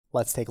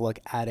Let's take a look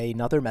at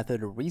another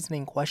method of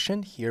reasoning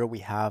question. Here we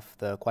have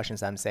the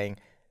questions I'm saying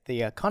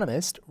the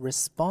economist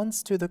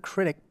responds to the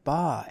critic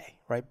by,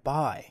 right?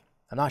 By.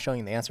 I'm not showing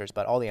you the answers,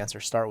 but all the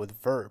answers start with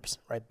verbs,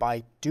 right?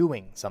 By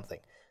doing something.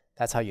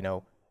 That's how you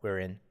know we're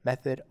in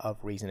method of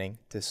reasoning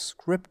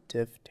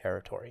descriptive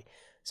territory.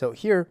 So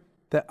here,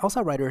 the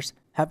LSAT writers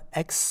have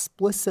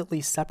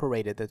explicitly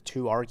separated the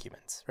two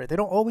arguments, right? They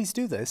don't always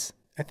do this.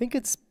 I think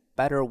it's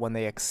better when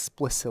they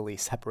explicitly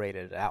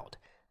separated it out.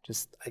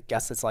 Just, I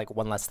guess it's like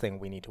one less thing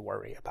we need to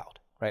worry about,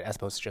 right? As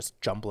opposed to just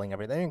jumbling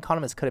everything.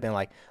 Economists could have been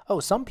like, oh,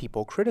 some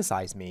people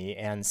criticize me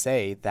and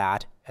say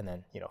that, and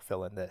then,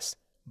 fill in this.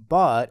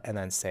 But, and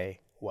then say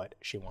what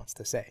she wants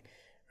to say,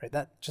 right?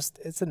 That just,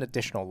 it's an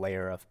additional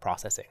layer of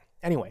processing.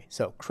 Anyway,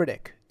 so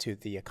critic to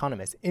the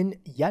economist. In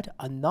yet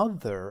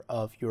another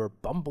of your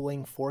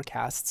bumbling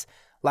forecasts,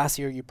 last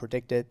year you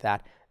predicted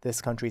that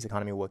this country's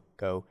economy would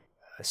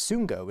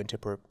soon go into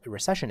a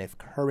recession if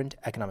current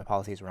economic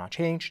policies were not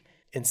changed.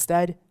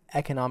 Instead,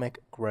 economic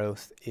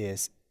growth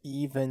is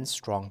even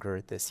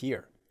stronger this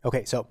year.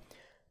 Okay, so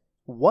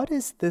what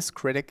is this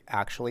critic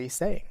actually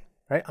saying?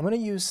 Right? I'm gonna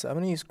use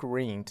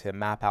green to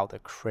map out the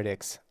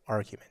critic's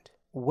argument.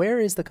 Where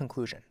is the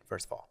conclusion,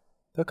 first of all?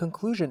 The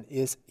conclusion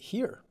is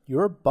here.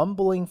 Your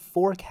bumbling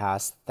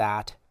forecast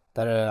that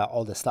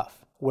all this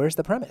stuff. Where's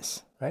the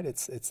premise? Right?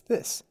 It's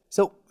this.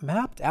 So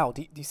mapped out,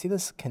 do you see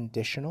this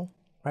conditional?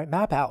 Right?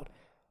 Map out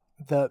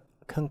the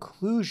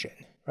conclusion.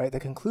 Right?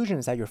 The conclusion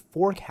is that your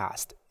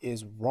forecast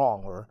is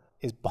wrong or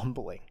is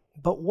bumbling.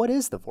 But what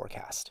is the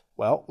forecast?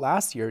 Well,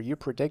 last year you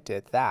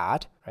predicted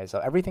that, right? So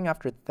everything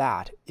after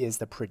that is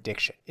the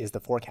prediction, is the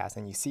forecast.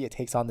 And you see it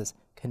takes on this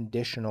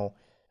conditional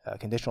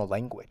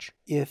language.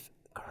 If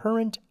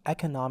current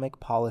economic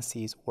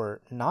policies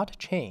were not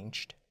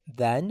changed,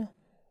 then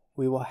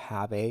we will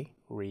have a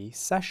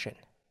recession.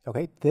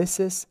 Okay, this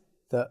is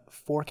the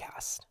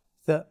forecast.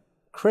 The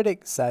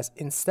critic says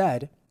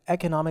instead,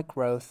 economic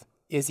growth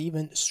is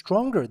even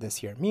stronger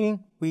this year,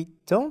 meaning we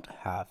don't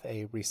have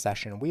a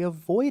recession. We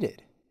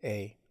avoided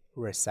a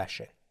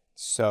recession.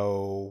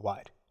 So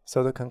what?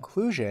 So the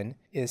conclusion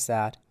is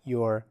that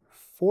your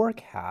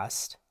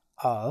forecast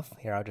of,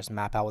 here I'll just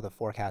map out what the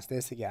forecast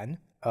is again,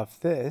 of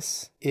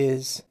this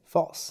is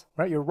false,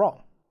 right? You're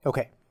wrong.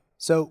 Okay,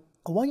 so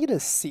I want you to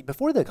see,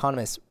 before the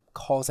economist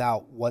calls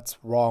out what's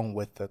wrong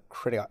with the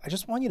critic, I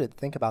just want you to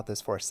think about this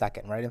for a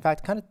second, right? In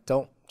fact,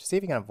 just see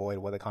if you can avoid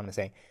what the economist is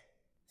saying.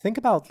 Think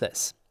about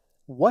this.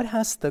 What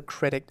has the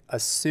critic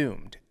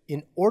assumed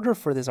in order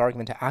for this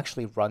argument to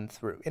actually run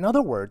through? In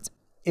other words,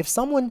 if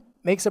someone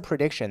makes a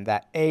prediction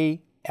that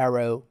A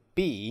arrow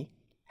B,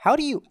 how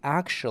do you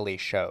actually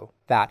show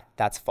that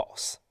that's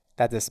false?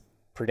 That this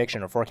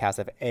prediction or forecast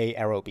of A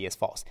arrow B is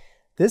false?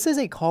 This is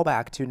a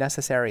callback to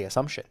necessary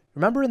assumption.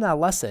 Remember in that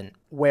lesson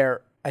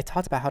where I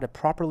talked about how to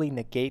properly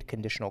negate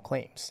conditional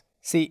claims?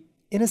 See,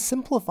 in a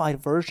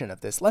simplified version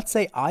of this, let's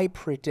say I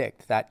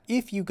predict that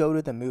if you go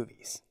to the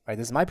movies, right,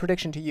 this is my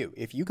prediction to you,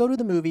 if you go to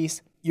the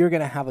movies, you're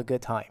going to have a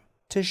good time.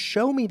 To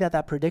show me that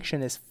that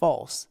prediction is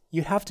false,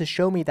 you have to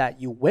show me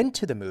that you went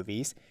to the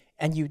movies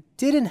and you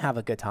didn't have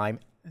a good time.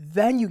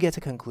 Then you get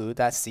to conclude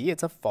that, see,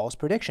 it's a false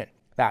prediction.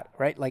 That,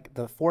 right? Like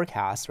the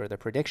forecast or the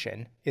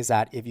prediction is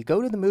that if you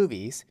go to the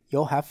movies,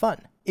 you'll have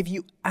fun. If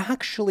you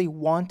actually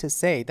want to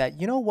say that,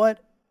 you know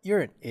what?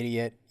 You're an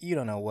idiot. You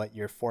don't know what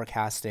you're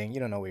forecasting.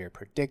 You don't know what you're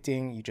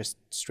predicting. You just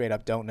straight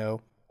up don't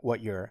know what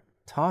you're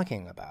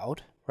talking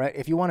about, right?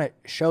 If you want to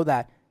show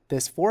that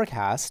this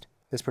forecast,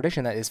 this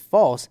prediction that is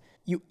false,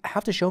 you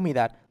have to show me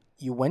that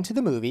you went to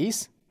the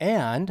movies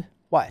and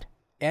what?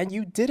 And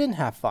you didn't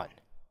have fun.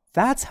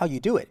 That's how you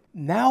do it.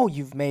 Now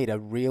you've made a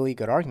really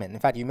good argument. In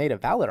fact, you made a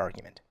valid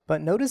argument.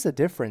 But notice the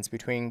difference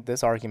between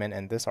this argument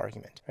and this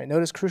argument, right?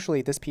 Notice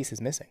crucially, this piece is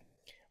missing,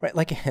 right?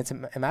 Like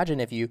imagine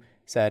if you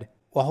said,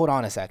 well, hold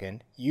on a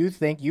second. You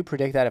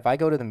predict that if I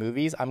go to the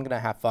movies, I'm going to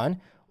have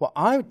fun. Well,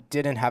 I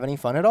didn't have any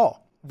fun at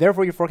all.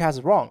 Therefore, your forecast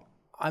is wrong.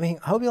 I mean,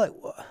 I would be like,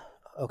 well,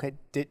 okay,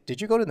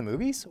 did you go to the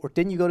movies or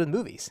didn't you go to the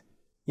movies?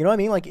 You know what I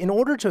mean? Like in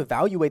order to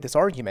evaluate this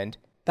argument,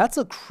 that's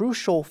a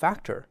crucial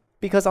factor.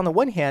 Because on the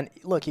one hand,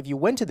 look, if you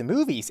went to the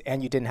movies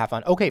and you didn't have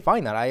fun, okay,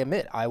 fine, that I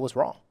admit I was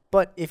wrong.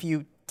 But if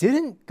you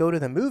didn't go to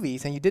the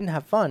movies and you didn't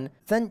have fun,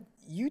 then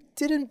you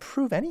didn't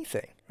prove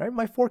anything, right?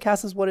 My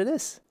forecast is what it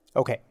is.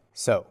 Okay,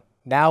 so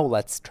now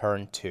let's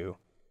turn to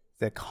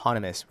the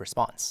economist's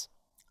response.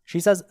 She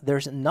says,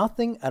 there's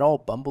nothing at all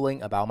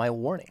bumbling about my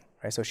warning,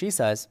 right? So she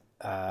says,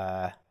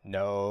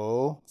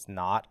 no, it's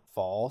not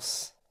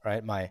false,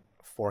 right?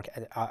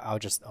 I'll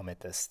just omit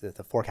this.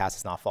 The forecast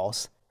is not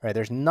false, right?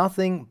 There's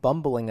nothing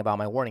bumbling about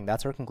my warning.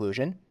 That's her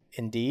conclusion.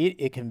 Indeed,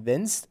 it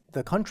convinced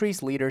the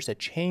country's leaders to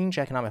change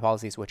economic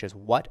policies, which is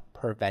what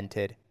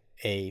prevented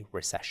a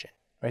recession,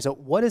 right? So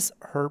what is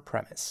her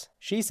premise?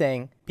 She's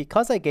saying,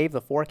 because I gave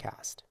the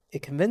forecast,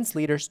 it convinced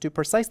leaders to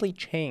precisely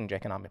change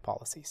economic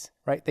policies,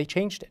 right? They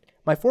changed it.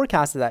 My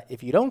forecast is that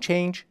if you don't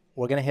change,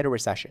 we're going to hit a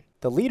recession.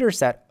 The leader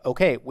said,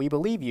 okay, we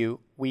believe you.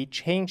 We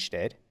changed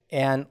it.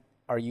 And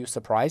are you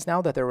surprised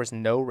now that there was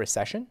no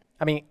recession?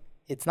 I mean,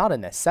 it's not a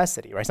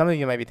necessity, right? Some of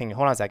you might be thinking,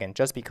 hold on a second,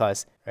 just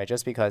because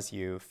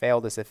you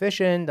failed this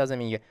efficient doesn't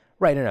mean you,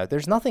 right? No,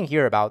 there's nothing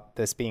here about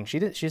this being,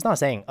 she's not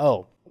saying,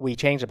 oh, we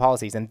changed the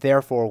policies and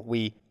therefore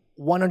we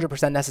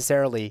 100%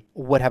 necessarily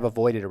would have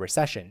avoided a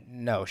recession.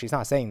 No, she's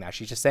not saying that.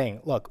 She's just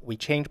saying, look, we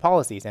changed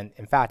policies and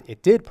in fact,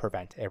 it did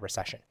prevent a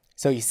recession.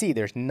 So you see,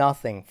 there's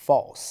nothing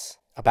false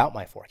about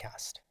my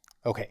forecast.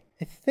 Okay,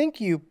 I think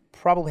you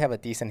probably have a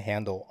decent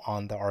handle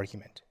on the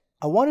argument.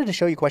 I wanted to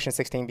show you question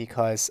 16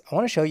 because I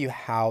want to show you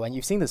how, and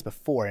you've seen this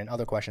before in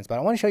other questions, but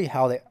I want to show you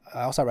how the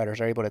LSAT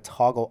writers are able to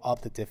toggle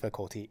up the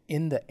difficulty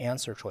in the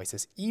answer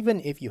choices,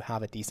 even if you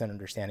have a decent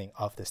understanding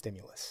of the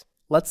stimulus.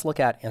 Let's look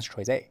at answer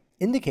choice A,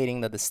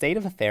 indicating that the state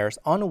of affairs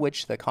on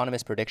which the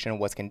economist's prediction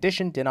was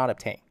conditioned did not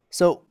obtain.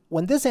 So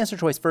when this answer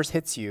choice first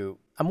hits you,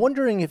 I'm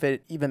wondering if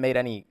it even made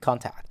any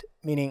contact,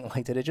 meaning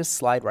like, did it just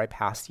slide right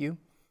past you?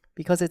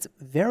 Because it's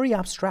very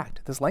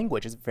abstract. This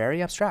language is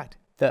very abstract.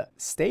 The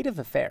state of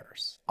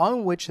affairs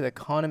on which the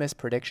economist's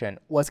prediction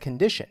was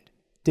conditioned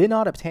did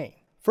not obtain.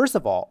 First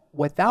of all,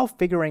 without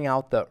figuring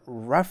out the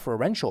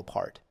referential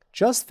part,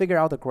 just figure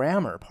out the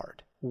grammar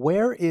part.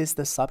 Where is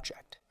the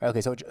subject?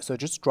 Okay, so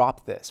just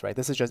drop this, right?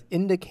 This is just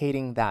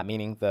indicating that,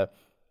 meaning the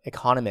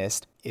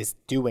economist is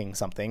doing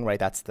something, right?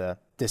 That's the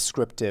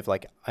descriptive,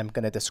 like I'm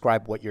going to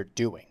describe what you're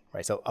doing,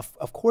 right? So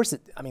of course, the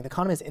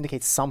economist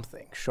indicates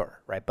something,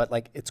 sure, right? But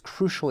like it's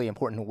crucially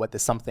important what the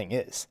something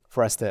is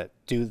for us to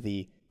do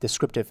the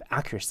descriptive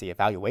accuracy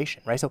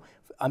evaluation, right? So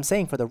I'm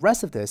saying for the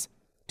rest of this,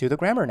 do the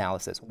grammar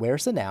analysis.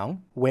 Where's the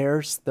noun?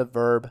 Where's the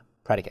verb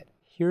predicate?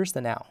 Here's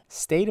the noun.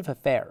 State of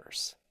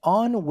affairs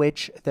on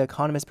which the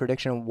economist's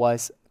prediction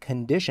was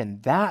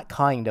conditioned, that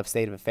kind of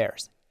state of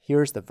affairs.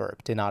 Here's the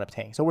verb, did not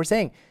obtain. So we're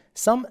saying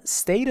some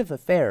state of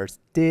affairs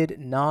did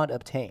not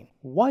obtain.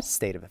 What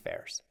state of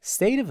affairs?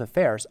 State of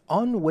affairs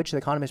on which the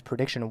economist's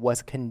prediction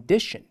was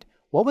conditioned.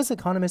 What was the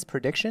economist's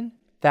prediction?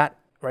 That,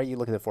 right, you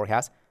look at the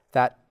forecast,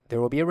 that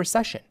there will be a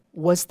recession.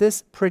 Was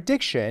this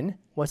prediction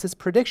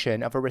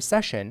of a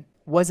recession,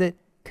 was it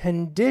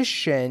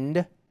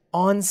conditioned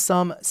on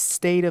some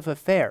state of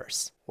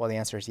affairs? Well, the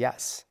answer is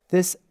yes.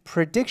 This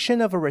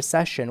prediction of a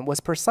recession was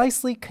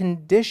precisely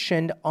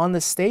conditioned on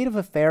the state of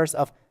affairs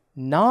of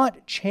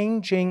not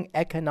changing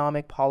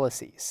economic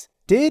policies.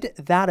 Did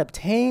that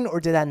obtain or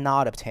did that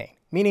not obtain?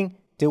 Meaning,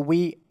 did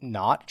we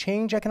not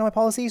change economic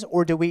policies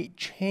or did we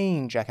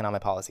change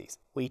economic policies?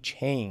 We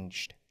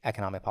changed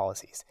economic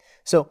policies.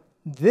 So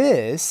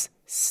this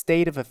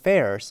state of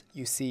affairs,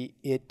 you see,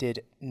 it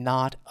did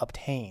not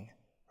obtain,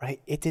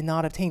 right? It did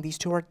not obtain. These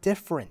two are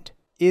different.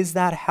 Is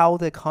that how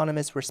the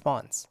economist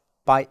responds?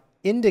 By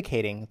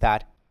indicating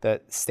that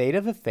the state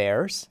of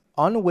affairs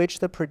on which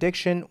the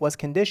prediction was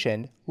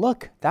conditioned,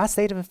 look, that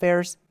state of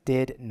affairs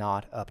did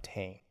not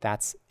obtain.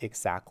 That's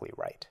exactly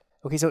right.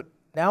 Okay, so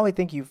now I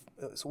think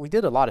we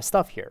did a lot of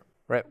stuff here,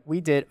 right?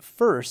 We did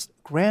first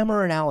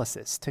grammar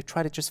analysis to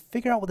try to just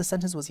figure out what the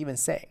sentence was even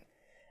saying.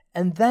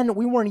 And then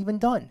we weren't even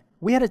done.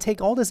 We had to take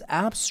all this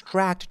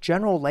abstract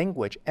general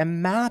language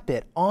and map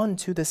it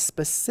onto the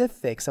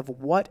specifics of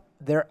what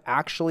they're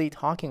actually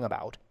talking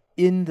about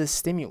in the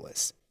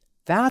stimulus.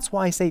 That's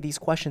why I say these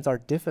questions are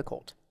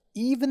difficult.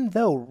 Even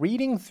though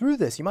reading through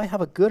this, you might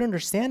have a good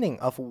understanding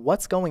of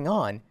what's going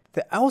on,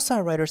 the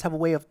LSAT writers have a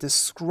way of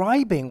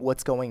describing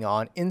what's going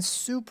on in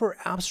super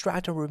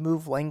abstract and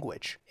removed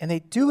language. And they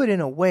do it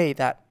in a way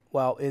that,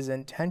 well, is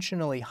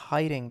intentionally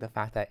hiding the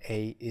fact that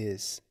A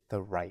is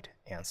the right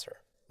answer.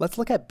 Let's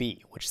look at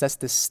B, which says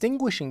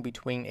distinguishing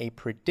between a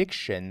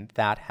prediction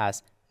that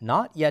has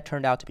not yet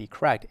turned out to be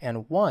correct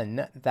and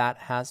one that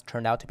has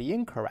turned out to be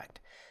incorrect.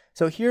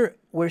 So here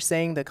we're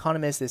saying the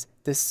economist is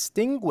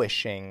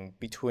distinguishing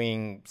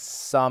between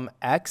some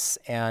X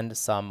and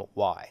some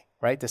Y,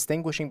 right?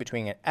 Distinguishing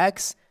between an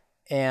X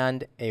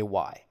and a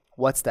Y.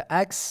 What's the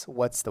X?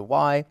 What's the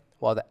Y?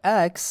 Well, the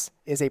X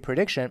is a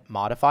prediction,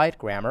 modified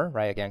grammar,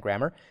 right? Again,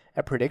 grammar,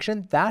 a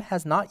prediction that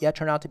has not yet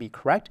turned out to be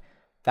correct.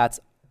 That's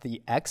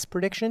the X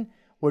prediction.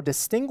 We're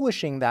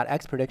distinguishing that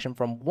X prediction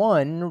from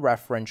one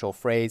referential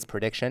phrase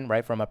prediction,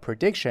 right? From a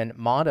prediction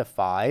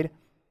modified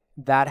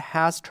that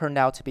has turned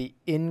out to be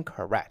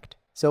incorrect.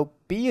 So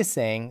B is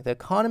saying, the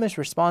economist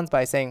responds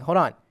by saying, hold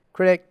on,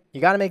 critic, you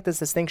got to make this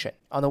distinction.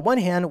 On the one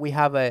hand, we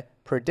have a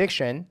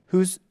prediction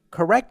whose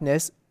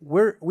correctness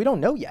we don't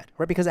know yet,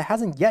 right? Because it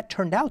hasn't yet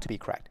turned out to be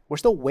correct. We're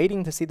still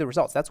waiting to see the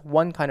results. That's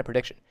one kind of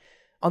prediction.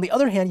 On the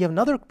other hand, you have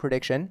another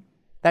prediction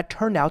that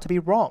turned out to be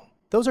wrong.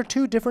 Those are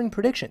two different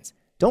predictions.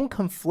 Don't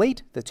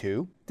conflate the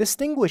two,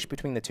 distinguish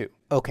between the two.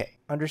 Okay,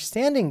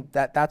 understanding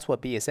that that's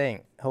what B is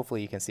saying,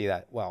 hopefully you can see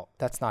that, well,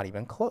 that's not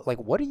even close. Like,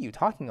 what are you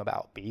talking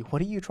about, B?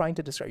 What are you trying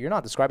to describe? You're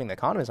not describing the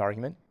economist's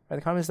argument, right?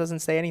 The economist doesn't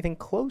say anything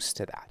close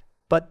to that.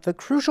 But the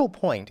crucial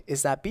point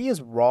is that B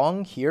is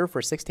wrong here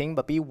for 16,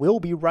 but B will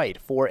be right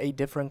for a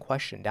different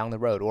question down the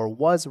road, or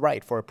was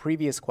right for a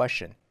previous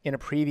question in a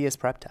previous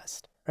prep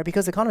test, right?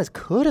 Because the economist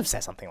could have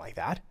said something like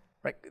that,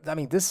 right? I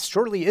mean, this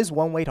surely is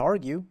one way to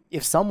argue.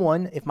 If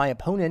my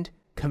opponent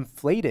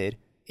conflated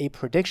a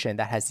prediction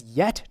that has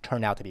yet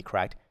turned out to be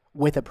correct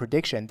with a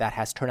prediction that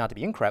has turned out to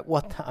be incorrect,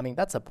 well, I mean,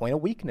 that's a point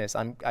of weakness.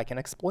 I can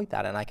exploit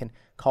that, and I can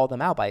call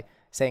them out by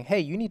saying, hey,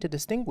 you need to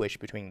distinguish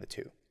between the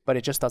two. But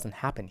it just doesn't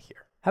happen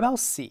here. How about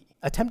C?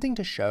 Attempting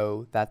to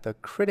show that the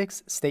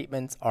critic's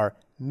statements are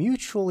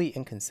mutually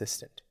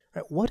inconsistent.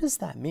 Right? What does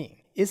that mean?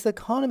 Is the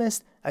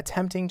economist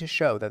attempting to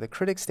show that the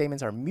critic's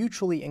statements are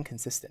mutually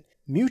inconsistent?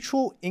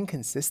 Mutual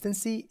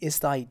inconsistency is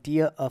the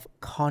idea of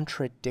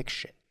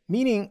contradiction,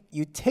 meaning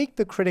you take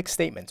the critic's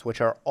statements, which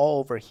are all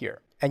over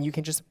here, and you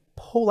can just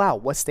pull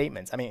out what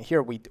statements. I mean,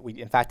 here we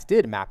in fact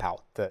did map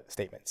out the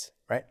statements,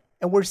 right?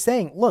 And we're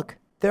saying, look,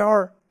 there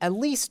are at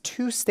least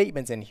two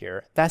statements in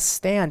here that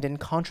stand in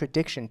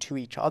contradiction to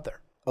each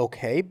other.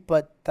 Okay,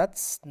 but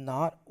that's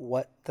not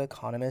what the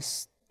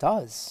economist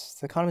does.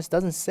 The economist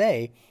doesn't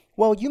say,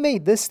 well, you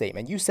made this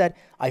statement. You said,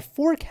 I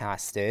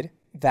forecasted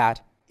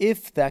that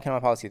if the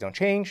economic policies don't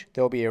change,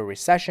 there'll be a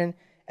recession.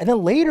 And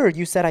then later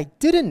you said, I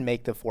didn't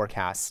make the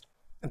forecast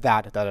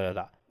that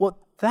da-da-da-da. Well,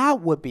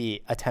 that would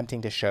be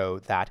attempting to show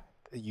that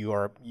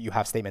you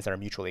have statements that are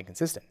mutually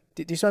inconsistent.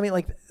 Do you see what I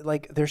mean?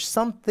 Like there's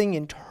something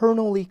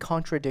internally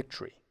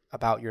contradictory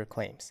about your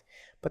claims.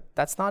 But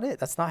that's not it.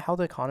 That's not how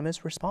the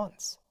economist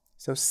responds.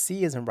 So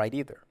C isn't right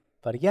either.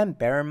 But again,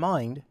 bear in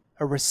mind,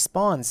 a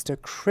response to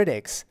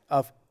critics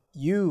of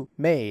you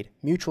made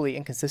mutually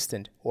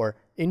inconsistent or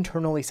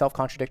internally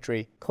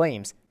self-contradictory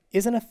claims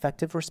is an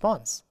effective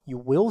response. You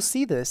will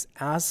see this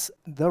as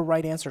the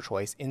right answer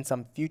choice in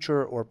some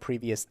future or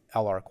previous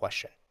LR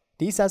question.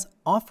 D says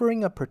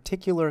offering a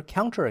particular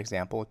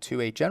counterexample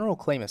to a general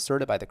claim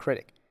asserted by the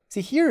critic.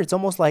 See, here it's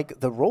almost like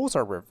the roles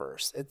are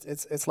reversed.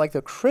 It's like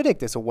the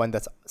critic is the one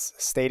that's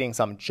stating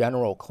some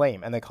general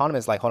claim, and the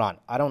economist is like, hold on,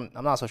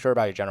 I'm not so sure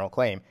about your general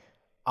claim.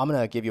 I'm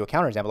gonna give you a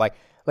counterexample.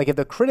 Like if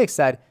the critic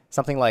said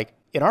something like,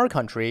 in our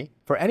country,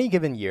 for any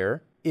given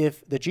year,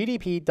 if the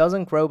GDP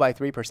doesn't grow by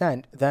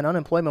 3%, then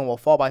unemployment will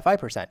fall by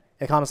 5%. The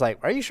economist's like,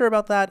 are you sure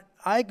about that?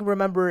 I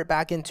remember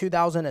back in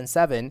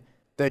 2007,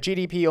 the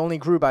GDP only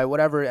grew by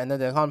whatever, and then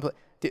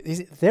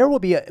there will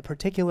be a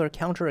particular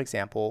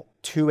counterexample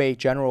to a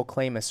general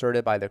claim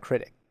asserted by the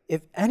critic.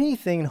 If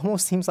anything, it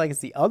almost seems like it's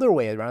the other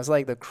way around. It's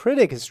like the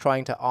critic is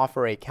trying to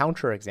offer a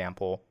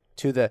counterexample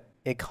to the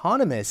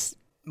economist's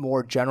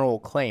more general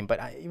claim, but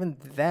even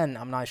then,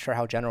 I'm not sure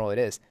how general it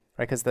is,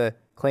 right? Because the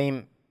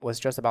claim was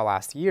just about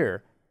last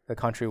year, the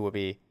country would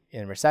be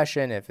in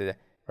recession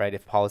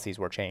if policies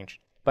were changed.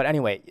 But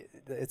anyway,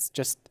 it's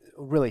just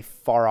really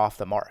far off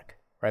the mark,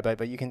 right?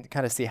 But you can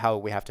kind of see how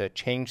we have to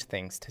change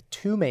things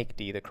to make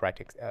D the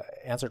correct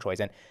answer choice.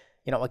 And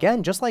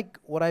again, just like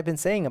what I've been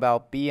saying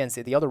about B and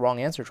C, the other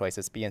wrong answer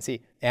choices, B and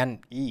C, and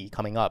E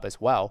coming up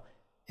as well,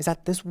 is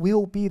that this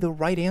will be the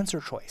right answer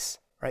choice,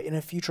 right, in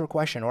a future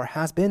question, or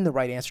has been the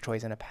right answer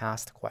choice in a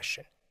past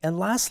question. And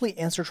lastly,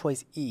 answer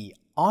choice E,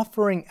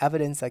 offering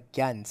evidence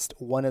against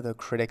one of the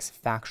critic's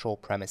factual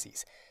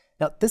premises.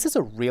 Now, this is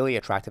a really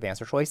attractive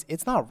answer choice.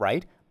 It's not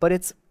right, but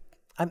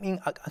I kind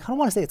of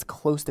want to say it's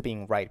close to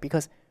being right,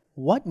 because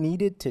what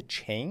needed to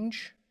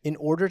change in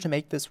order to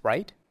make this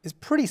right is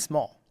pretty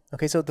small.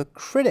 Okay, so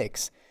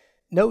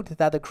note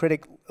that the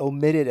critic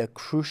omitted a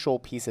crucial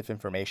piece of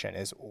information,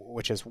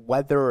 which is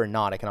whether or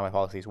not economic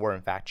policies were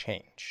in fact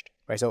changed.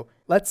 Right, so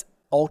let's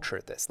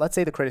alter this. Let's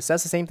say the critic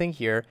says the same thing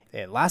here.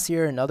 Last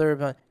year,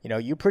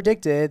 you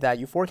predicted that,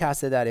 you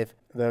forecasted that if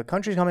the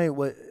country's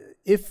economy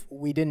if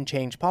we didn't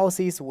change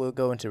policies, we'll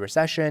go into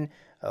recession.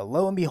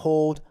 Lo and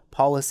behold,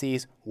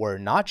 policies were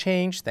not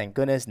changed. Thank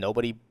goodness,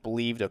 nobody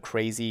believed a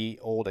crazy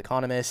old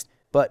economist.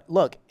 But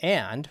look,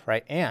 and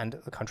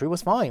the country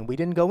was fine. We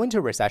didn't go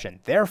into recession.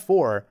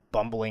 Therefore,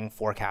 bumbling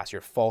forecast,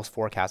 your false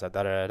forecast,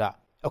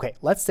 Okay,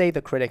 let's say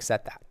the critic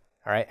said that.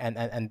 All right,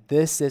 and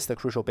this is the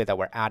crucial bit that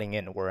we're adding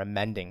in, we're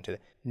amending to.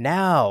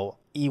 Now,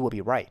 E will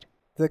be right.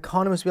 The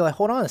economist will be like,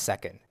 hold on a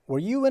second. Were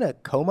you in a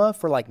coma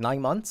for like 9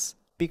 months?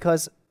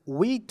 Because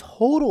we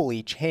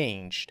totally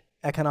changed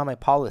economic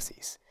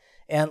policies.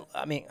 And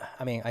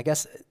I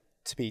guess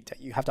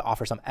you have to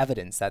offer some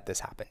evidence that this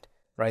happened,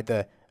 right?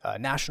 The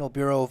National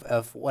Bureau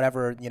of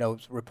whatever,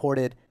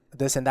 reported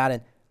this and that,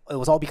 and it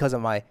was all because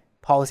of my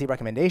policy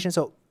recommendation.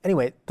 So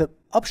anyway, the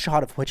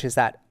upshot of which is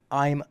that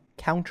I'm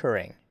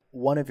countering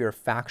one of your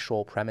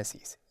factual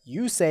premises.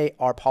 You say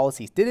our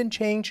policies didn't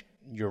change.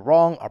 You're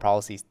wrong. Our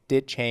policies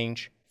did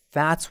change.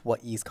 That's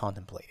what E is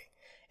contemplating.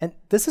 And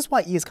this is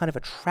why E is kind of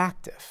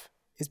attractive,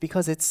 is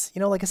because it's,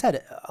 like I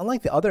said,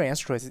 unlike the other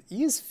answer choices,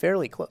 E is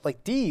fairly close.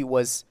 Like D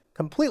was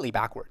completely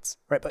backwards,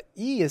 right? But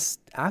E is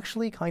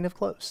actually kind of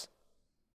close.